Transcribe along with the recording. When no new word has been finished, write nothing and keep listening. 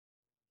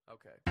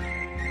Okay.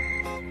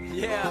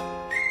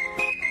 Yeah.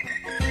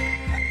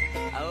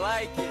 I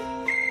like it.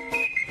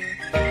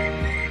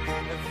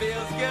 It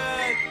feels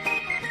good.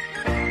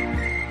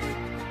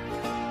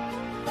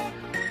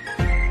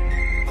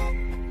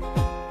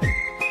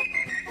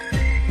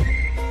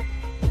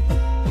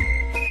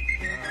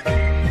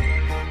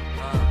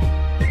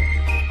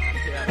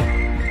 Yeah.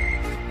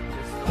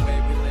 This is the way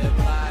we live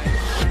life.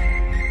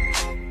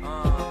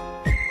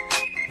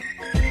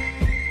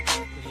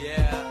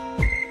 Yeah.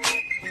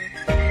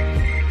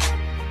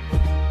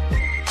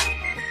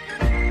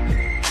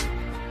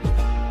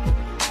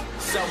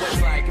 So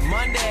it's like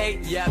Monday,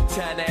 yep,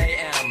 10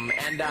 a.m.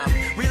 And I'm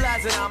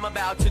realizing I'm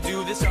about to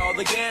do this all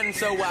again.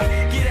 So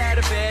I get out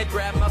of bed,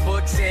 grab my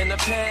books and a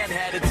pen,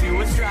 headed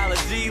to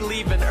astrology,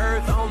 leaving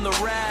Earth on the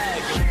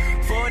rag.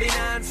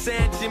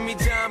 49-cent Jimmy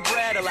John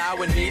bread,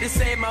 allowing me to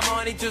save my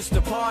money just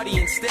to party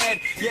instead.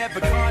 Yeah,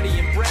 Bacardi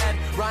and bread,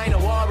 Rhino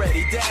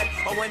already dead.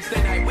 On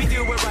Wednesday night we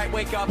do it right,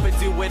 wake up and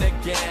do it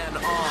again.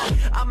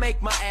 I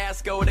make my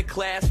ass go to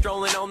class,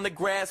 strolling on the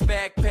grass,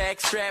 backpack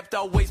strapped,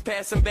 always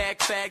passing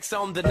back facts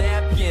on the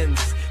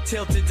napkins.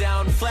 Tilted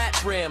down, flat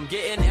brim,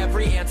 getting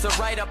every answer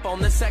right up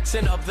on the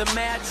section of the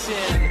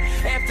matching.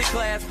 After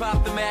class,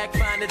 pop the Mac,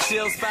 find a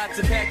chill spot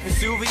to pack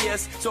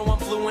Vesuvius. So I'm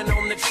fluent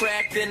on the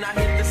track, then I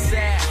hit the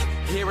sack.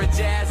 Hear a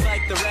jazz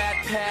like the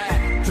Rat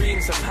Pack,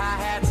 dreams of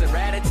hi-hats and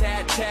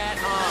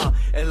rat-a-tat-tat.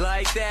 And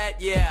like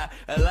that, yeah,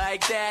 I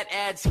like that.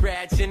 Add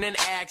scratching and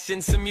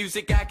action, some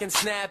music I can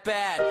snap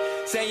at.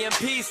 Saying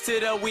peace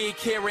to the weak,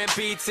 hearing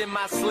beats in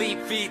my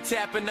sleep, feet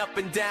tapping up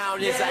and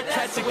down as I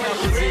catch a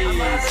couple Z's.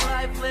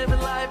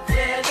 Living life,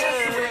 yeah,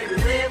 that's the way we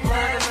live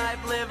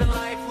life. Living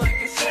life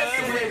like it's just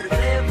the way we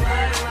live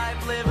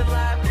life. Living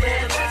life,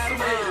 yeah, that's the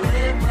way we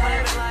live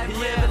life.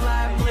 Living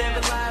life,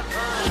 living life,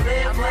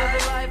 live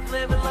life,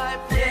 living life,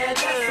 yeah,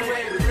 that's the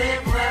way we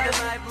live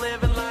life.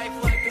 Living life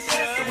like it's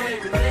just the way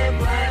we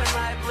live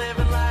life.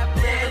 Living life,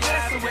 yeah,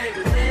 that's the way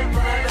we live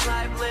life.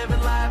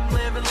 Living life,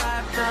 living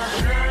life, na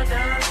na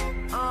na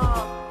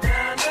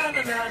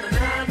na na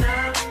na na.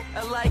 I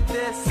like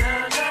this, na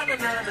na na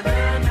na na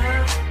na.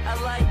 I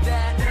like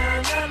that, na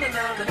na na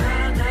na na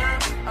na.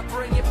 I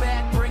bring it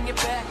back, na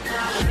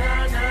na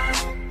na na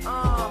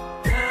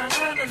na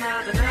na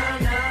na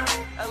na.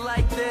 I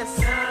like this,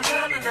 na na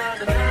na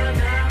na na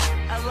na.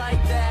 I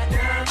like that,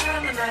 na na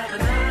na na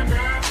na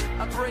na.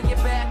 I bring it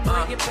back,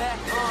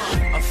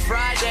 A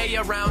Friday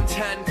around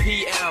 10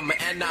 p.m.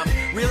 and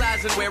I'm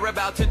realizing we're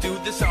about to do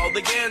this all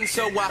again.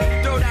 So I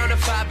throw down a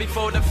 5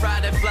 before the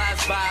Friday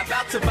flies by.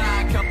 About to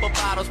buy a couple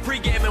bottles,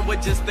 pre-gaming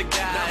with just the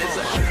guys.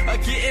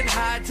 Getting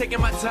high,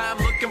 taking my time,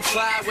 looking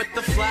fly with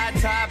the fly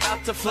tie,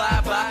 about to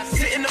fly by.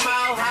 Sitting a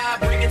mile high,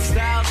 bringing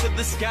style to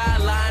the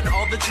skyline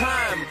all the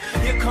time.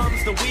 Here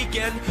comes the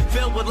weekend,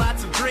 filled with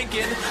lots of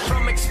drinking.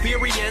 From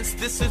experience,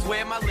 this is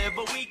where my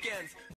liver weekends.